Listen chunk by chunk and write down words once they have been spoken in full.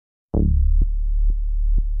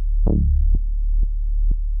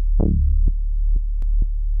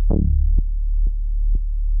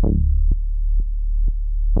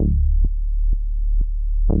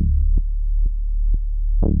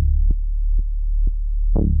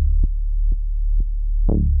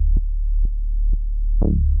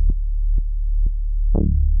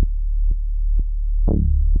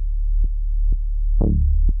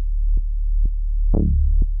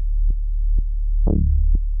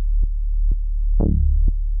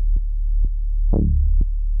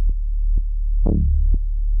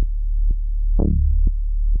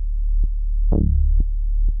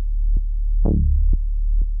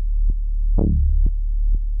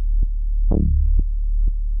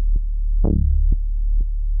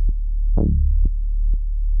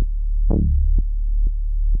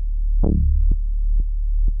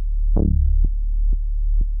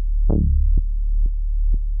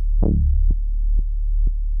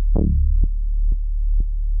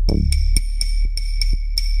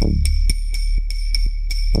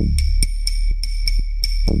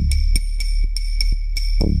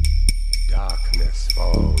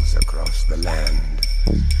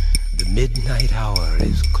midnight hour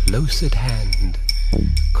is close at hand.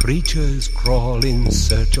 Creatures crawl in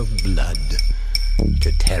search of blood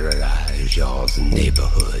to terrorize your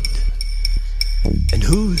neighborhood. And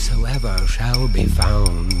whosoever shall be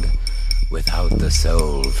found without the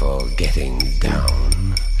soul for getting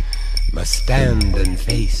down must stand and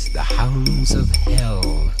face the hounds of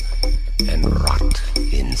hell and rot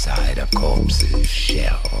inside a corpse's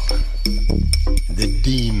shell. The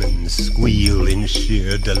demons squeal in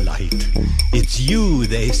sheer delight. It's you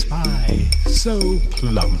they spy, so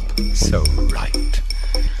plump, so right.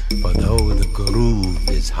 For though the groove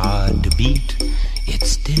is hard to beat, yet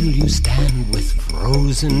still you stand with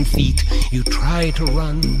frozen feet. You try to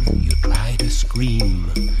run, you try to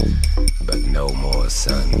scream, but no more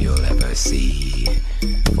sun you'll ever see.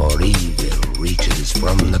 For evil reaches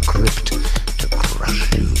from the crypt to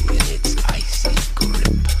crush you in its icy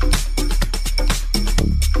grip.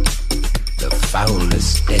 The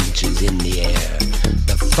foulest stench is in the air,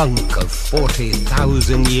 the funk of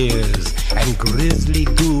 40,000 years, and grisly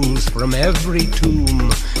ghouls from every tomb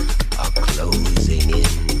are closing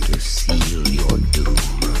in to seal your doom.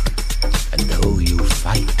 And though you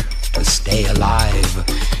fight to stay alive,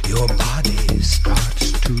 your body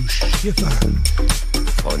starts to shiver,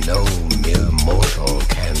 for no mere mortal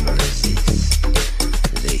can resist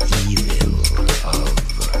the evil